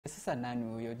Sasa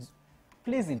nani huyo?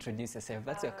 Please introduce yourself.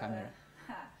 That's your camera.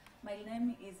 My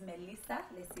name is Melissa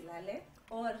Lesilale,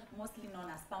 or mostly known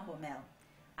as Pambo Mel.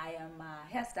 I am a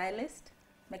hairstylist,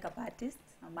 makeup artist,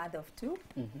 a mother of 2.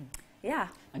 Yeah.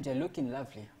 And you're looking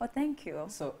lovely. Oh, thank you.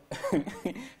 So,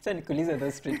 Nikuuliza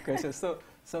those straight questions.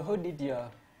 So who did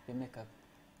your makeup?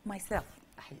 Myself.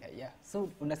 Yeah. So,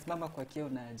 unasimama kwa kioo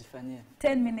unajifanyia?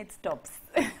 10 minutes tops.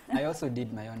 I also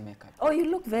did my own makeup. Oh, you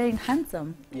look very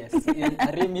handsome. Yes.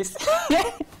 Arimis.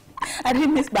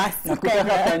 Arimis basi. Na kutoka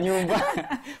kwa nyumba.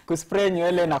 Kuspray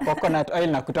nywele na coconut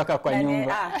oil na kutoka kwa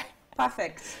nyumba.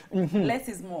 Perfect. Less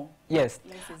is more. Yes.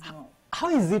 Less is more. How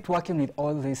is it working with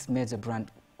all these major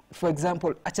brands? For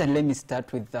example, actually, let me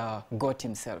start with God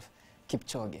himself,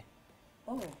 Kipchoge.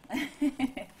 Oh,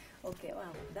 okay.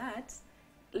 Wow, that.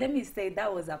 Let me say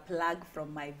that was a plug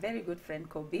from my very good friend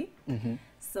Kobe.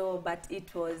 So, but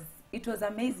it was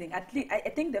amazing. At least I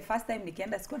think the first time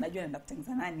nikienda sikuwa najua naenda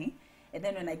kutengeneza nani. And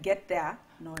then when I get there,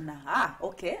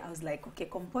 okay. I was like, okay,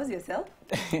 compose yourself.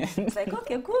 It's like,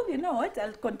 okay, cool. You know what?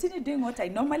 I'll continue doing what I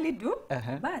normally do.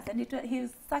 But and he's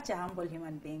such a humble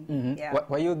human being. Yeah.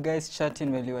 Were you guys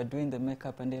chatting while you were doing the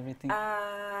makeup and everything?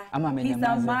 He's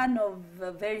a man of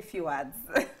very few words.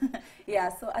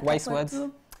 Yeah. So at wise words.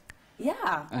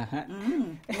 Yeah.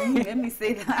 Let me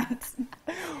say that.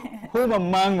 Who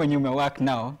among when you may work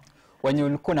now, when you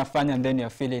look on fun and then you're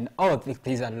feeling, oh,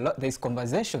 there's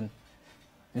conversation.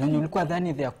 When you look at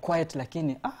them, they are quiet,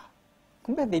 lakini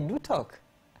kumbe they do talk.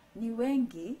 Ni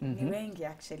wengi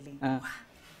actually.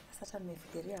 Sasa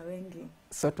nimefikiria wengi.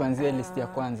 So tuanzie list ya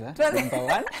kwanza. Number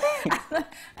 1.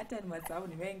 Hata nimesahau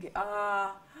ni wengi.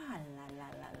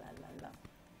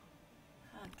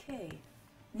 Okay.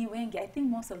 Ni wengi. I think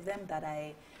most of them that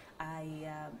I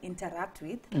interact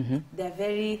with,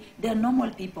 they're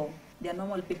normal people. They're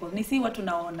normal people. Nisi watu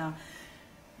naona.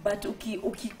 But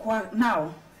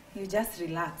now you just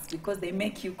relax because they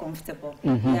make you comfortable.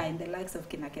 Yeah, in the likes of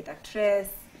Kina Actress,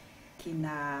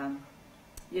 Kina,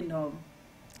 you know,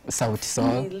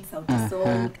 Sautisol.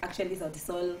 Actually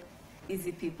Sautisol,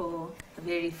 easy people,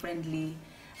 very friendly.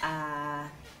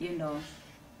 You know,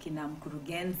 Kina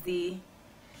Mkurugenzi,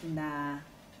 Kina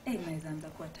but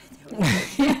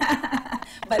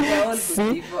they're all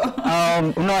good people.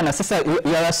 Unaona sasa you're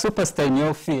a superstar in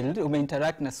your field,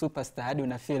 interact na superstar hadi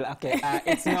una feel okay,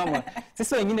 it's normal.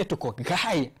 Sisi wengine tuko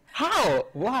guy. How?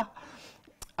 Wow.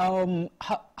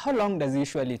 How long does it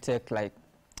usually take, like,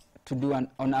 to do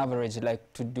on average,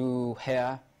 like to do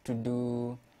hair, to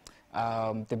do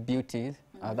the beauty,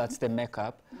 that's the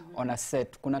makeup on a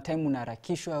set? Kuna time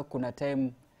unaharakishwa, kuna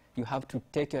time you have to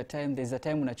take your time. There's a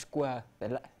time unachukua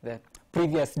the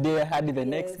previous day hadi the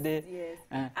next day. Yes.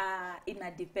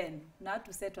 Ina depend. Na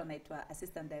watu set wanaitwa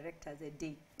assistant directors a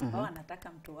day. Wao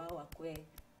anataka mtu wao akwe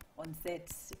on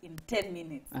set in 10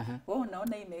 minutes. Wao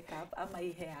unaona hii makeup ama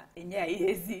hii hair yenyewe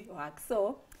haiwezi work.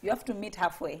 So you have to meet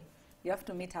halfway.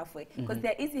 Because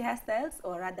there are easy hairstyles,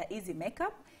 or rather easy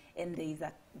makeup, and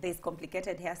there's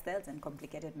complicated hairstyles and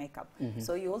complicated makeup.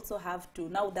 So you also have to,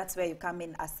 now that's where you come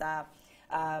in as a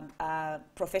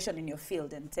profession in your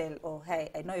field and tell, oh, hey,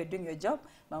 I know you're doing your job,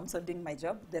 but I'm also doing my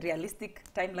job. The realistic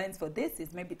timelines for this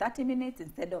is maybe 30 minutes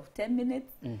instead of 10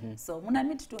 minutes. So muna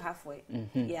meet to halfway.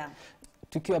 Yeah.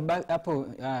 Tukiwa back hapo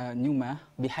nyuma,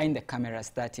 behind the cameras,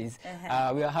 that is,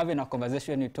 we are having a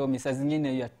conversation. You told me, saa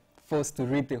zingine you are forced to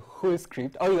read the whole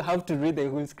script, or you have to read the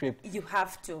whole script. You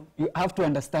have to. You have to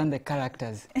understand the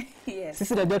characters. Yes.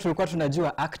 Sisi najua tulikuwa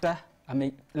tunajua actor,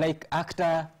 like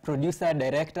actor, producer,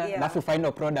 director, alafu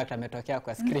final product ametokea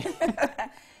kwa screen.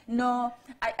 No,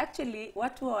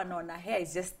 watu wanaona hair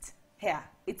is just hair.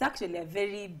 It's actually a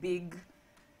very big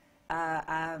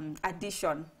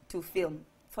addition to film.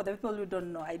 For the people who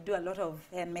don't know, I do a lot of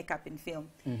hair and makeup in film.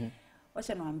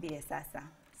 Wacha niwaambie sasa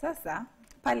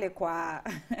pale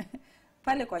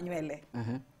kwa nywele.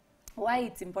 Why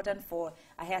it's important for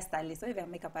a hairstylist or even a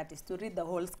makeup artist to read the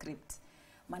whole script.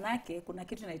 Manake kuna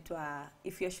kitu inaitwa,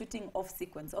 if you're shooting off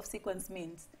sequence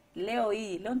means leo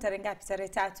nitarenga tarehe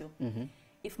 3.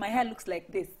 If my hair looks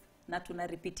like this na tuna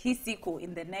repeat hii siku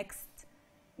in the next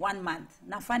 1 month,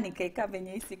 nafani kaika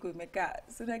venye hii siku imekaa.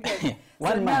 So again,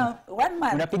 one month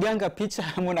unapiganga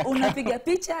picha unapiga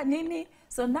picha nini.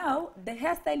 So now the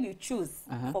hairstyle you choose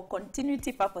for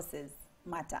continuity purposes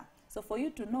matter. So for you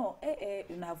to know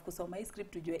you have kusoma hii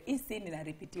script ujue hii scene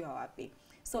inarepetiwa wapi.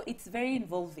 So it's very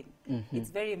involving.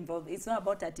 It's very involving. It's not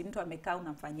about ati mtu amekaa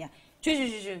unamfanyia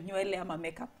nywele ama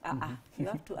makeup. You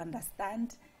have to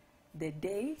understand the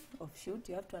day of shoot.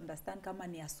 You have to understand kama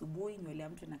ni asubuhi nywele ya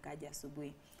mtu inakaje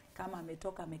asubuhi, kama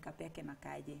ametoka makeup yake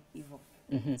nakaje hivyo.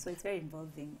 So it's very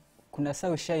involving. kuna saa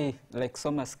ushai like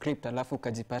soma script alafu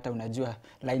ukajipata unajua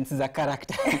lines za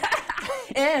character.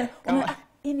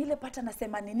 Ile pata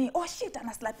nasema nini, oh shit,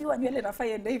 anaslapiwa nywele nafaa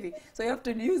iende hivi, so you have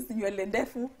to use nywele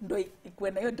ndefu ndo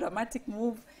ikuwe na hiyo dramatic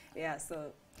move. Yeah, so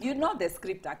you know the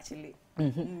script actually.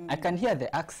 I can hear the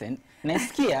accent.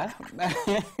 Naisikia.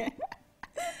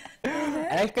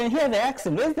 I can hear the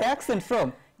accent. Where's the accent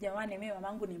from? Jamani, mimi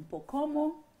mamangu ni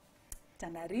Pokomo,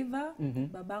 Tana River,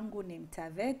 babangu ni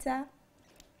Mtaveta,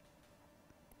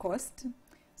 Coast.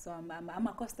 So I'm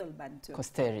a coastal Bantu.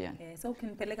 Coastarian. So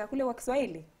ukinipeleka kule kwa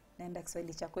Kiswahili, naenda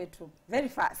Kiswahili cha kwetu very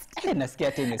fast.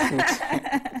 Nasikia tena switch.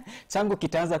 Changu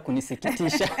kitaanza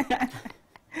kunisikitisha.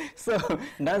 So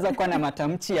ndaanza kuwa na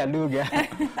matamshi ya lugha.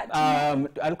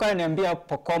 Alikuwa ananiambia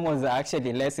Pokomos are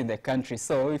actually less in the country.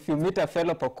 So if you meet a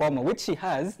fellow Pokomo, which she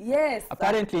has, yes,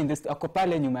 apparently in this ako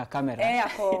pale nyuma ya kamera.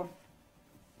 Ako.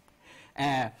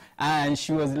 And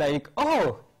she was like,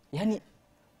 oh, yani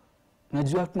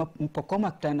najua Pokomo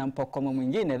akutana na Pokomo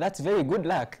mwingine, that's very good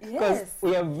luck, because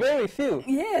we are very few.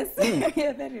 Yes, we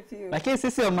are very few. Lakini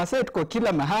sisi wa Masai tuko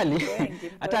kila mahali.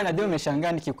 Hata anajua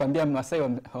umeshangaa nikikwambia Masai wa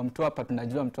Mtwapa,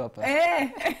 tunajua Mtwapa.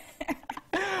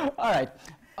 All right.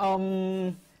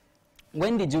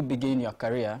 When did you begin your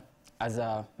career as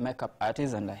a makeup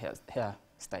artist and a hair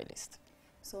stylist?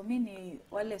 So mimi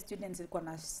wale students ilikuwa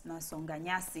nasonga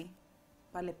nyasi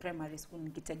pale primary school,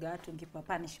 nikitega watu ngipa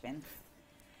punishment.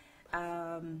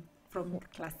 From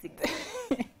class 6.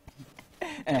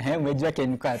 Umejua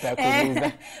kenikuwa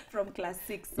atakuuliza. From class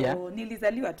 6. So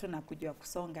nilizaliwa tu na kujua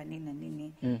kusonga nini na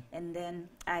nini. And then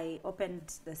I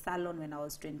opened the salon when I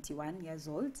was 21 years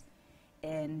old.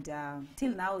 And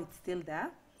till now it's still there.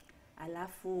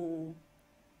 Alafu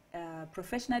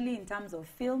professionally in terms of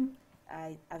film,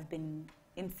 I've been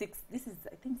in this is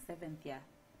I think 7th year.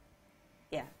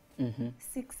 Yeah.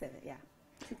 6, 7, yeah.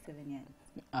 6, 7 years.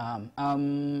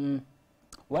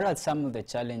 What are some of the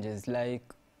challenges? Like,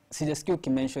 Sijaski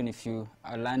mentioned if you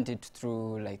learned it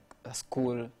through like a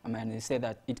school. I mean, you say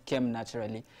that it came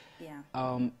naturally. Yeah.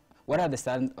 What are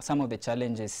some of the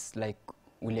challenges like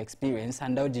will you experience,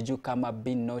 and how did you come up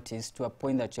being noticed to a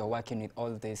point that you're working with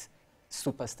all these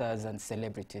superstars and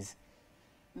celebrities?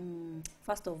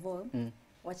 First of all,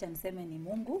 wacha niseme ni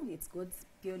Mungu. It's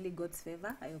purely God's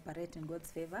favor. I operate in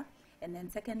God's favor. And then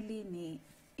secondly,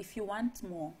 if you want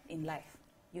more in life,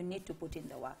 you need to put in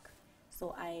the work.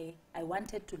 So I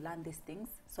wanted to learn these things,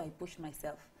 so I pushed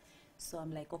myself. So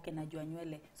I'm like, okay, najua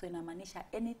nywele. So inamaanisha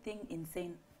anything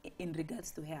insane in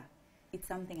regards to hair, it's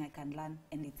something I can learn,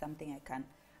 and it's something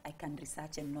I can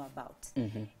research and know about.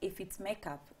 If it's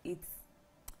makeup, it's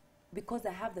because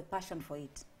I have the passion for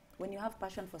it. When you have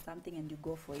passion for something and you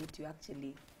go for it,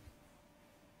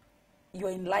 you're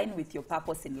in line with your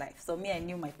purpose in life. So me, I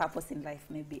knew my purpose in life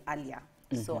maybe earlier.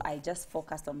 So I just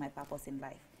focused on my purpose in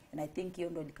life. And I think hiyo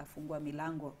ndo nikafungua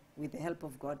milango with the help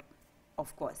of God,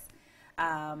 of course.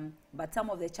 But some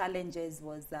of the challenges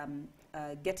was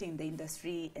getting in the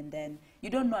industry, and then you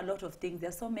don't know a lot of things.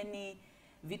 There's so many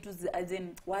vitu, as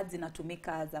in words inatumika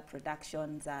as a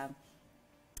productions.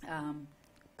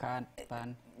 Pan.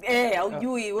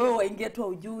 Aujui, wewe waingia tu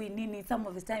aujui nini. Some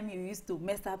of the time you used to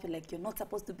mess up, like you're not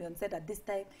supposed to be on set at this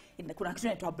time. Kuna kitu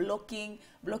inaitwa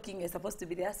blocking, you're supposed to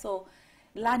be there. So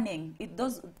learning,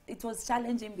 it was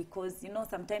challenging because, you know,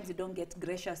 sometimes you don't get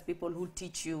gracious people who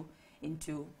teach you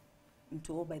into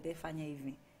by the fanya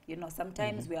hivi. You know,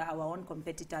 sometimes we are our own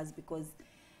competitors, because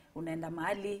unaenda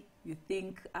mahali, you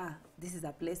think, this is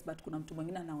a place, but kuna mtu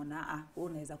mwingine anaona,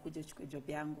 unaweza kuja chukue job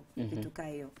yangu, vitu kama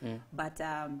hiyo. But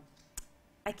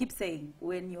I keep saying,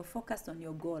 when you're focused on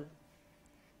your goal,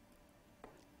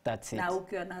 that's it. Na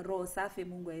ukiwa na roho safi,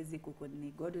 Mungu hawezi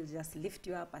kukuni. God will just lift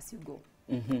you up as you go.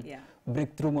 Yeah.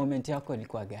 Breakthrough moment yako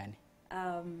ilikuwa gani?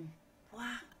 Wow.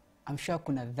 I'm sure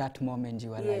kuna that moment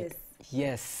you were like,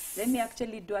 yes. Let me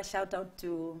actually do a shout out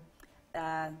to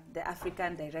the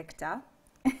African director,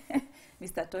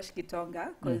 Mr. Tosh Kitonga,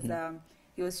 because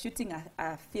he was shooting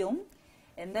a film,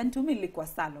 and then to me nilikuwa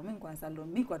salon,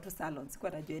 nilikuwa tu salon,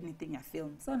 sikuwa najua anything ya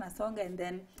film. So nasonga, and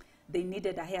then they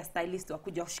needed a hairstylist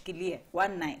wakuja kushikilie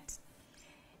one night.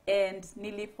 And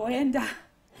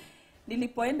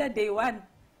nilipoenda day one,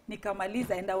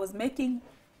 nikamaliza, and I was making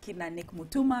kina Nick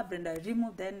Mutuma, Brenda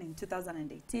Rimu, then in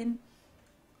 2018.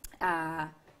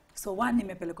 So one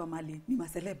nimepelekwa mali, ni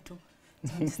maceleb tu.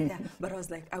 So I'm just there. But I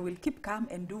was like, I will keep calm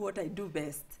and do what I do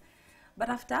best. But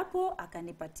after hapo,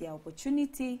 akanipatia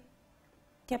opportunity,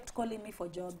 kept calling me for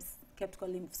jobs, kept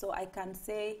calling. So I can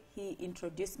say he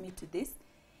introduced me to this.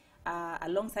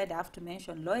 Alongside, I have to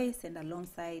mention Lois, and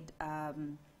alongside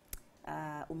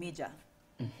Umija.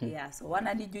 Yeah, so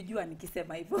wananijujua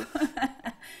nikisema hivyo.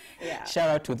 Yeah. Shout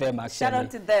out to them actually. Shout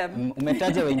out to them.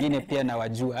 Umetaja wengine pia na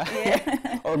wajua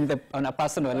on a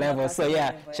personal level. So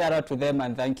yeah, shout out to them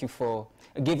and thank you for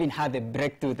giving her the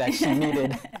breakthrough that she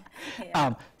needed.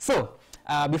 Yeah. So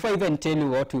before I even tell you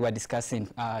what we were discussing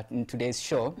in today's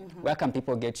show, where can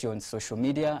people get you on social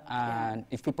media, and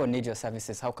if people need your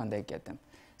services, how can they get them?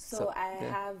 So I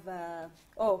have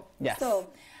yes. So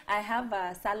I have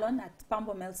a salon at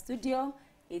Pambo Mel Studio.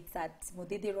 It's at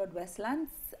Mudidi Road,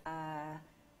 Westlands.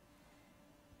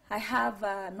 I have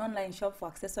an online shop for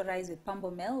accessories with Pambo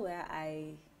Mel, where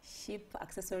I ship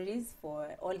accessories for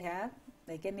all hair,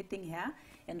 like anything hair,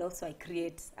 and also I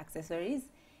create accessories.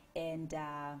 And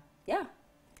yeah,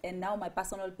 and now my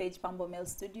personal page, Pambo Mel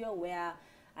Studio, where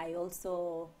I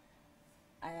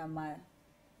am a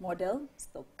model,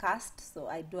 so cast, so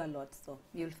I do a lot. So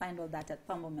you'll find all that at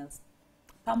Pambo Mel,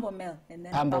 and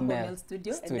then Pambo Mel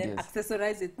Studio, and then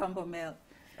accessorize with Pambo Mel.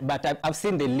 But I've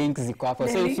seen the links ziko hapo.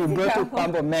 So if you go to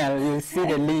Pambo Mel, you'll see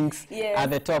the links at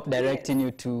the top directing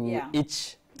you to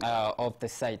each of the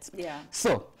sites. Yeah.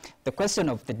 So the question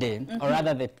of the day, or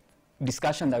rather the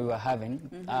discussion that we were having,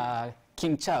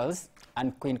 King Charles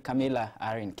and Queen Camilla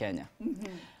are in Kenya.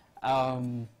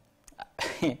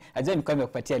 Ajua nilikuwa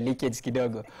nimekupatia leakage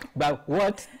kidogo. But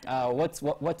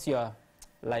what's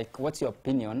your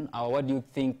opinion, or what do you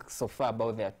think so far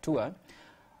about their tour?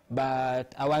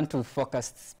 But I want to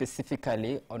focus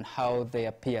specifically on how they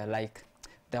appear, like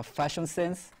their fashion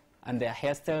sense and their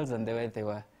hairstyles and the way they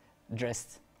were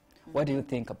dressed. What do you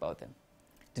think about them?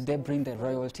 Did they bring the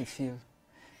royalty feel?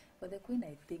 For the Queen,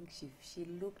 I think she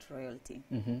looked royalty.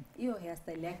 Hiyo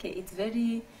hairstyle yake, it's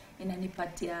very,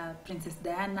 inanipatia Princess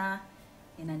Diana,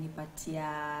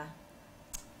 inanipatia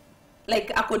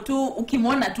like ako tu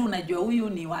ukimwona tu unajua huyu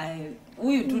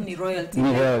tu ni royalty.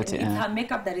 Ni royalty. It's her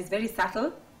makeup that is very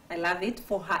subtle. I love it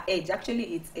for her age. Actually,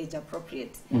 it's age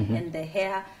appropriate. And the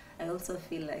hair, I also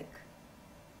feel like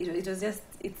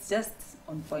it's just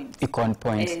on point. It's on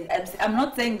point. I'm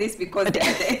not saying this because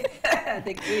they're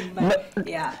the Queen, but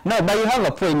yeah. No, but you have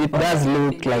a point. It does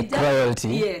look like royalty.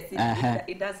 Yes,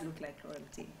 it does look like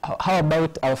royalty. How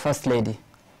about our First Lady?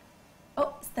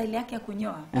 Oh, style yake ya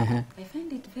kunyoa. I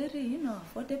find it very,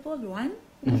 affordable one.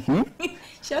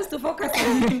 She has to focus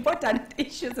on the important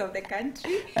issues of the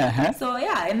country. So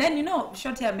yeah, and then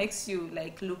short hair makes you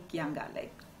like look younger,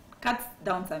 like cuts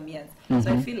down some years.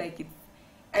 So I feel like it's,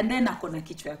 and then akona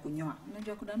kichwa ya kunyoa.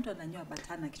 Unajua kuna mtu ananyoa but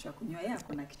hana kichwa ya kunyoa. Yeye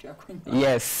akona kichwa ya kunyoa.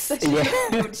 Yes. So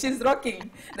she's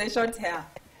rocking the short hair.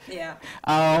 Yeah.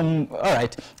 All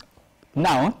right.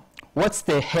 Now, what's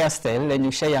the hairstyle lenye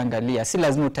ushaiangalia? Si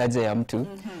lazima utaje ya mtu.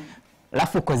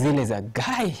 Alafu kwa zile za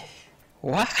guy.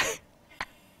 What?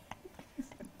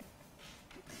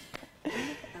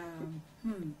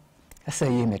 Sasa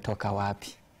hii imetoka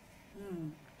wapi?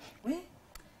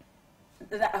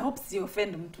 I hope si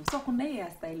offend mtu. So kuna hii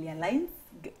style ya lines,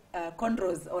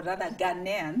 cornrows or rather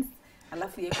Ghanaians,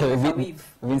 alafu yeye kwa weave.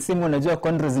 Vinsimu unajua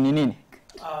cornrows ni nini?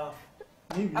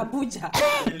 Abuja.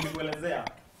 Nilikuelezea.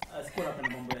 Sikuwa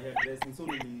napenda mambo ya hair dressing, so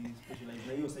ni specialize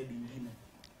na hiyo side nyingine.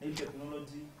 Hii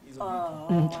technology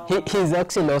is He's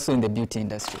actually also in the beauty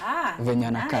industry. Venye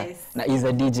anakaa. Na he's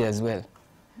a DJ as well.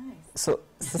 So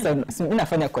sasa mimi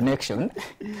nafanya connection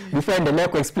before endelea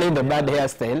ku explain the bad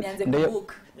hairstyle. Ndio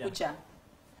kucha.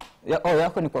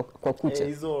 Yako ni kwa kucha.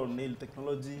 Hizo nail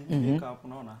technology makeup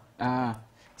unaona.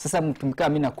 Sasa mtu kama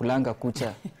mimi nakulanga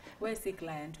kucha. Wewe si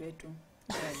client wetu.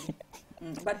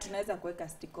 But tunaweza kuweka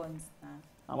stick-ons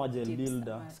ama gel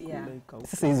builder.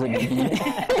 Sasa hizo ni nini?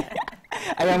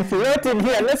 I am floating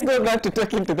here. Let's go back to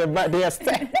talking to the bad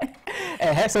hairstyle.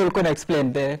 So we're going to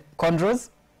explain the cornrows.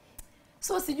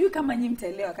 So sijui kama nyinyi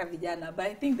mtaelewa kama vijana, but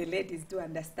I think the ladies do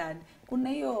understand. Kuna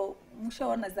hiyo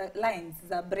mshaona za lines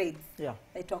za braids.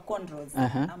 Inaitwa cornrows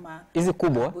ama hizi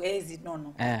kubwa. Hizi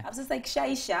nono. Hapo sasa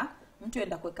ikishaisha mtu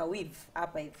enda kuweka weave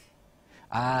hapa hivi.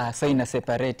 So ina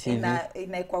separate hivi.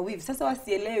 Inaikuwa weave. Sasa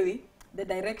wasielewi the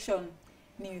direction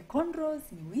ni cornrows,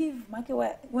 ni weave, make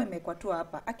wewe umekuwa tu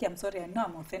hapa. Aki, I'm sorry, I know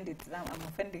I'm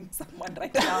offending someone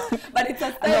right now, but it's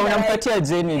a style. Unampatia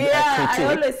genuine. Yeah, I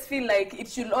always feel like it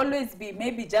should always be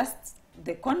maybe just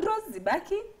the cornrows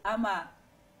zibaki ama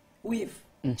weave.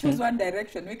 Choose one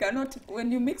direction. We cannot,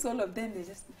 when you mix all of them, they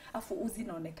just afu uzi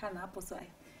inaonekana hapo. So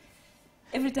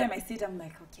every time I see it, I'm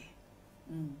like, okay.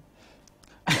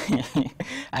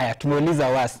 Aya, tumeuliza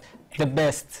was the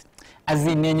best. As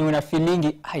in yenye una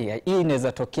feelingi, hii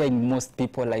inaweza tokea in most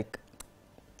people, like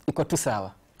iko tu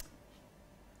sawa.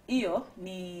 Hiyo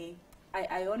ni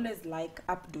I always like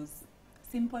updos,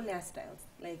 simple hairstyles,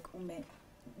 like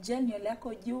gel nywele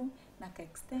yako juu na ka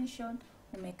extension,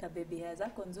 umeka baby hair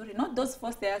zako nzuri, not those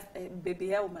first hairs, baby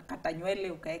hair umekata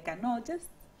nywele ukaeka, no, just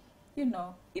you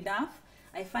know, enough.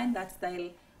 I find that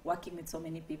style working with so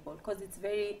many people because it's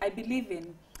very, I believe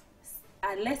in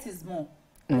less is more.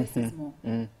 Less is more.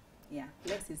 Yeah,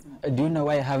 less is more. Do you know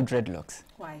why I have dreadlocks?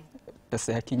 Why?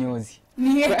 Pesa ya kinyozi.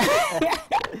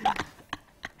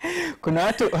 Kuna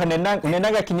watu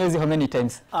unaendaga kinyozi how many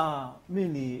times?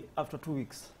 Mimi after 2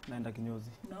 weeks naenda kinyozi.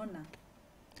 Unaona?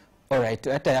 Alright,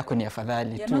 hata yako ni afadhali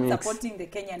 2 weeks. You're not supporting the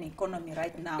Kenyan economy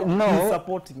right now. No, I'm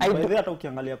supporting. By the way, hata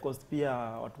ukiangalia cost pia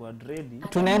watu wa dread.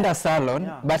 Tunaenda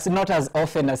salon, but not as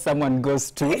often as someone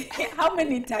goes to. How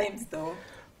many times though?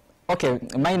 Okay,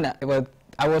 mine, well,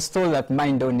 I was told that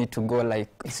mine don't need to go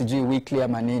like sijui weekly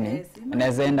ama nini. Yes,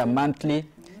 Naweza enda monthly.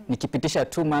 Nikipitisha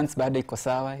 2 months baada iko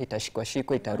sawa,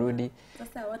 itashikwa itarudi.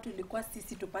 Sasa watu ilikuwa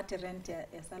sisi tupate rent ya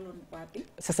salon wapi?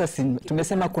 Sasa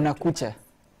tumesema kuna kucha.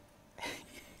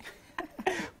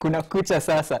 Kuna kucha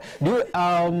sasa. Do you,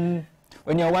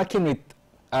 when you're working with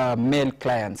male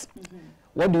clients,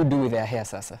 what do you do with their hair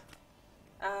sasa?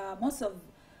 Most of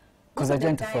the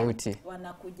time tofauti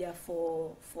wanakuja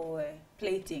for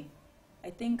plating.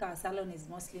 I think our salon is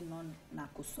mostly known na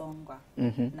kusonga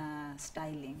na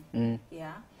styling.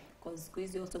 Yeah,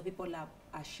 because also people are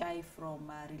shy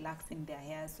from relaxing their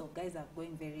hair, so guys are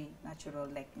going very natural,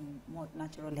 like more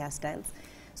natural hairstyles.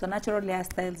 So natural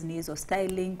hairstyles ni hizo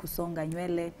styling, kusonga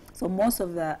nywele. So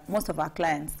most of our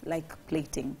clients like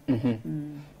plating.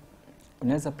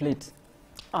 Unaweza plate?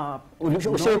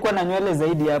 Ushaikuwa na nywele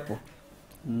zaidi hapo?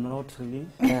 Not really.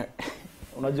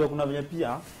 Unajua kuna venye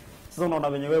pia sasa unaona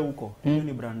venye wewe huko, hiyo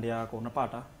ni brand yako,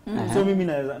 unapata? So mimi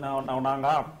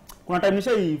naonanga kuna time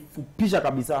nishaifupisha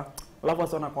kabisa. Alafu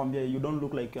sasa nakwambia you don't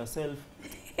look like yourself.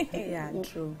 Yeah,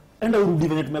 true. Enda urudi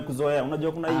venye tumekuzoea.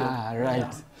 Unajua kuna hiyo.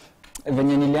 Right.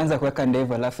 Venye nilianza kuweka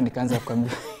ndevu alafu nikaanza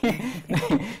kuambia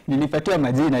nilipatiwa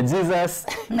majina Jesus,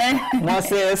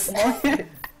 Moses.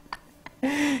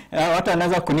 Watu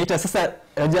wanaanza kuniita sasa,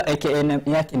 unajua AKA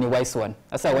yake ni wise one.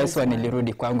 Sasa wise one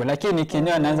ilirudi kwangu, lakini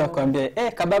kinyo anaanza kuambia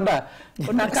kababa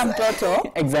unakaa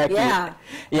mtoto. Exactly.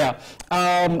 Yeah.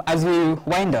 As we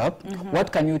wind up,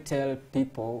 what can you tell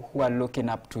people who are looking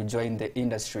up to join the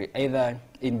industry, either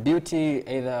in beauty,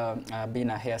 either being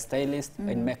a hairstylist,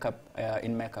 in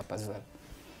makeup as well?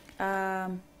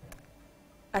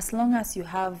 As long as you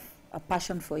have a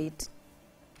passion for it,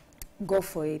 go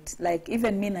for it. Like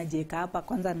even me najeka hapa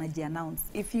kwanza naji-announce.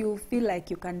 If you feel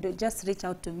like you can do, just reach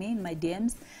out to me in my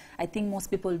DMs. I think most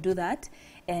people do that.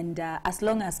 And as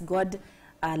long as God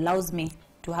allows me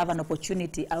to have an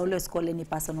opportunity, I always call any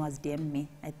person who has DM'd me.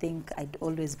 I think I'd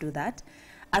always do that.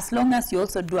 As long as you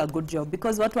also do a good job.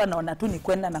 Because watu wanaona tu ni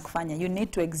kwenda na kufanya. You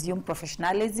need to exhume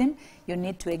professionalism. You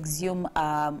need to exhume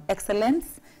excellence.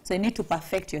 So you need to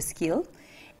perfect your skill.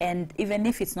 And even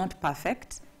if it's not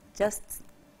perfect, just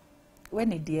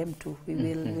when it DM too,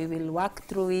 we will work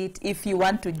through it if you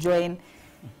want to join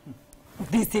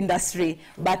this industry.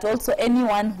 But also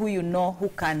anyone who you know who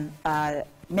can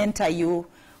mentor you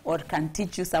or can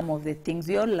teach you some of the things.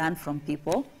 We all learn from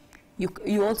people. You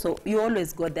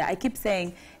always go there. I keep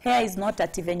saying hair is not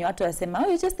at even watu wasema,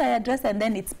 you just address and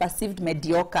then it's perceived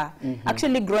mediocre.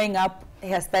 Actually growing up,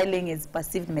 hairstyling is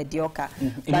perceived mediocre.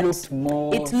 It looked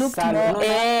more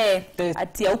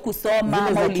ati ukusoma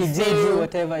ama ulifail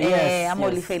whatever. Ama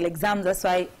ulifail exams. That's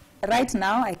why right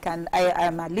now I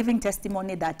am a living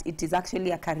testimony that it is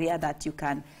actually a career that you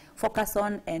can focus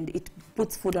on, and it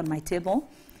puts food on my table,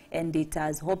 and it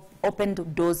has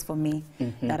opened doors for me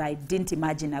that I didn't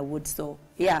imagine I would. So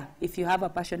yeah, if you have a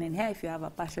passion in hair, if you have a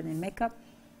passion in makeup,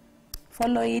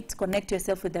 follow it, connect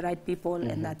yourself with the right people,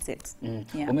 and that's it.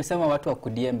 Yeah. Umesema watu wa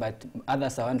DM, but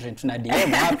others are wondering tuna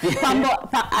DM happy.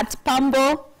 At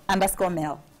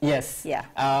Pambo_Mel. Yes. Yeah.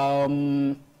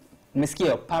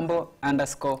 Umesikia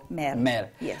Pambo_Mel.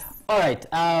 Yes. All right.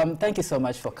 Thank you so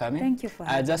much for coming. Thank you for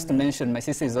having just to mention, my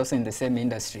sister is also in the same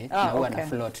industry. Na huwa na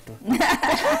float too.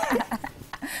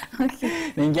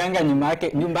 Okay. Ningianga nyumba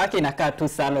yake inakaa tu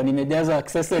salon, imejazwa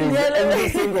accessories every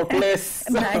single place.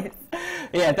 Nice.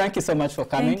 Yeah, thank you so much for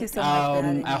coming. Thank you so much for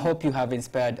having me. I hope you have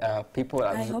inspired people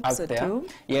out so there. Too.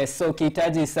 Yes, so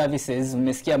Kihitaji services,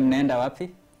 umesikia mnaenda wapi?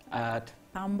 At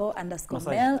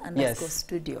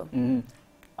Pambo_Mel_studio.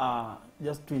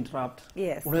 Just to interrupt.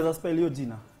 Yes. Unaweza spell hiyo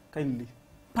jina kindly?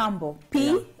 Pambo.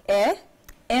 P-A-M-B-O_MEL.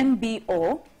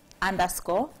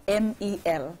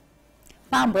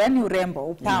 Pambo, yani urembo,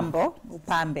 upambo,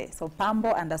 upambe. So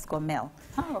Pambo_Mel.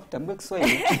 Tambua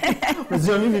Kiswahili.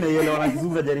 Unajua mimi naielewa na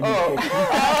Kizungu jaribu.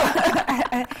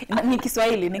 Ni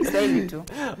Kiswahili tu.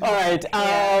 All right.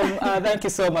 Thank you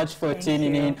so much for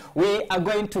tuning in. We are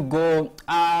going to go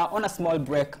on a small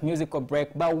break, musical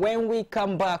break. But when we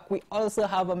come back, we also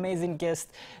have amazing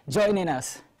guests joining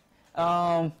us.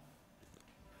 I'm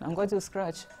going to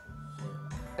scratch.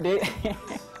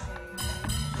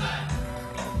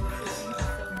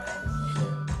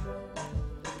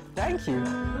 Thank you.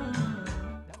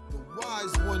 The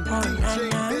wise one,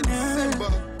 DJ Ben Simba.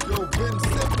 Yo, Ben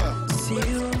Simba.